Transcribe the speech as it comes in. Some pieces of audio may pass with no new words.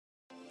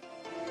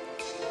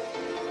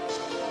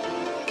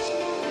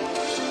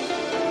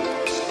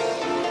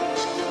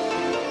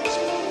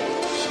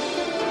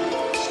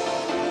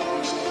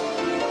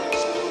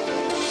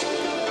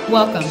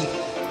Welcome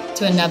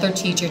to another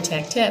Teacher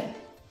Tech Tip.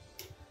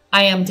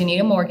 I am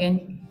Danita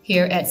Morgan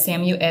here at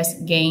Samuel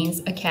S. Gaines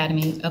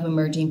Academy of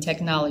Emerging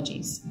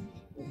Technologies.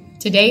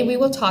 Today we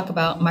will talk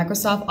about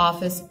Microsoft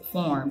Office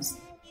Forms.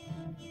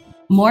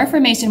 More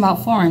information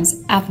about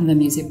forms after the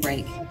music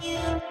break.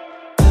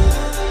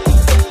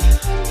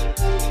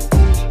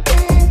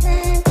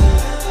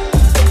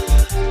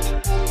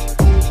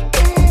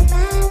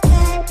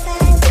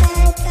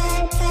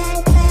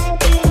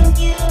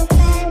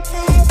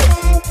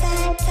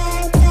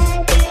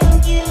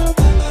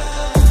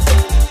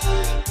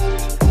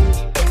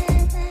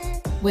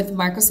 With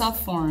Microsoft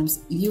Forms,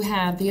 you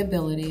have the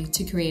ability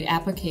to create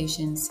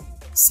applications,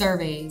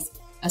 surveys,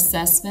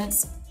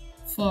 assessments,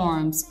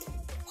 forms,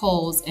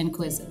 polls, and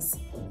quizzes.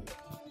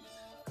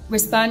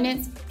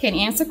 Respondents can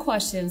answer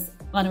questions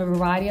on a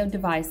variety of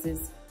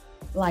devices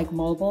like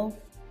mobile,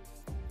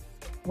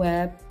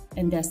 web,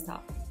 and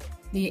desktop.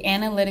 The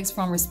analytics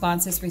from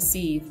responses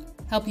received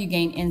help you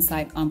gain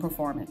insight on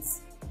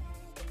performance.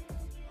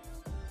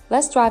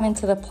 Let's dive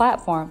into the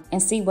platform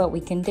and see what we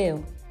can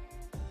do.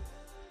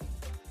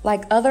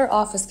 Like other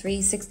Office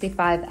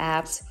 365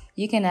 apps,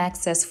 you can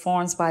access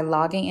forms by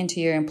logging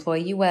into your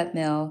employee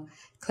webmail,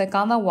 click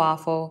on the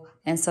waffle,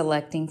 and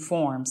selecting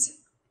Forms.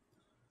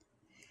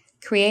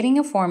 Creating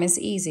a form is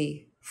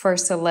easy.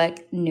 First,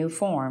 select New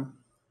Form.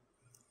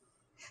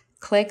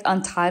 Click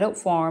Untitled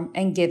Form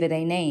and give it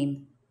a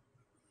name.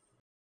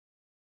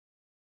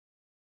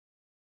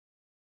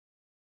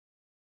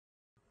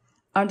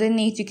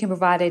 Underneath, you can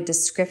provide a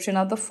description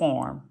of the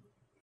form.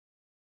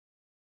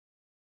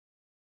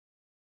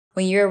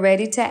 When you're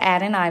ready to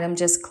add an item,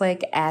 just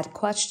click Add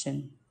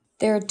Question.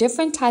 There are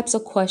different types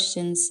of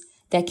questions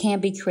that can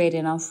be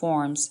created on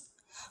forms.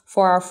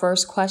 For our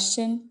first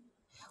question,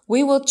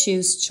 we will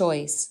choose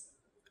Choice.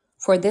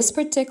 For this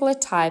particular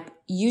type,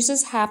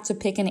 users have to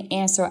pick an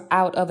answer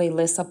out of a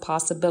list of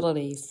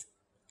possibilities.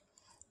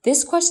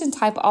 This question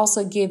type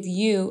also gives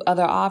you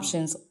other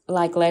options,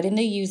 like letting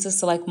the user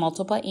select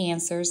multiple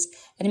answers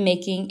and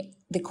making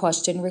the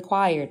question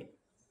required.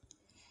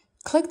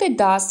 Click the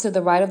dots to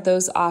the right of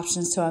those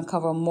options to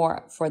uncover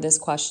more for this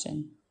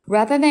question.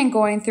 Rather than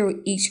going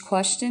through each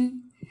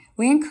question,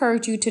 we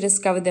encourage you to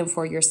discover them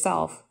for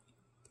yourself.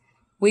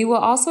 We will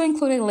also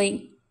include a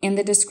link in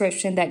the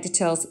description that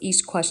details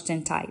each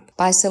question type.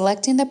 By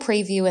selecting the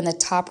preview in the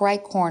top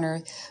right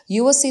corner,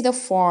 you will see the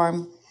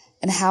form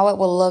and how it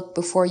will look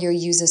before your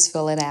users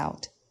fill it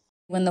out.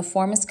 When the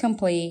form is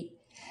complete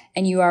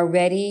and you are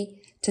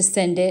ready to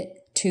send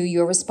it to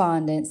your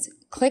respondents,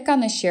 click on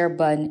the Share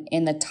button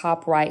in the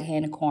top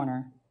right-hand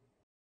corner.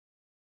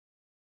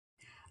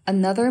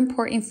 Another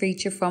important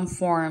feature from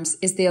Forms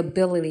is the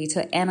ability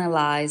to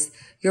analyze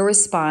your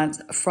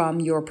response from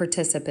your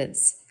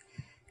participants.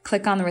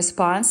 Click on the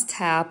Response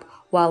tab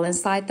while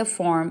inside the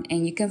form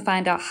and you can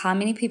find out how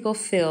many people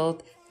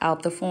filled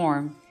out the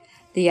form,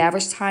 the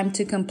average time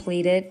to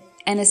complete it,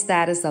 and the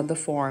status of the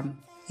form.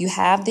 You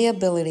have the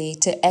ability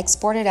to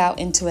export it out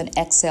into an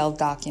Excel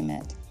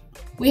document.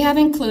 We have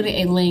included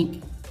a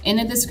link in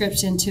the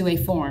description to a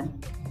form.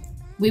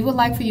 We would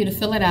like for you to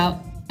fill it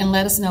out and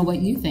let us know what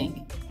you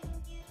think.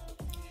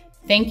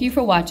 Thank you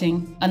for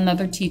watching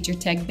another Teacher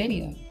Tech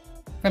video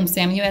from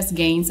Samuel S.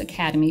 Gaines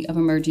Academy of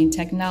Emerging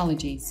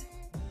Technologies.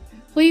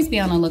 Please be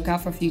on the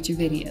lookout for future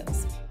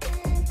videos.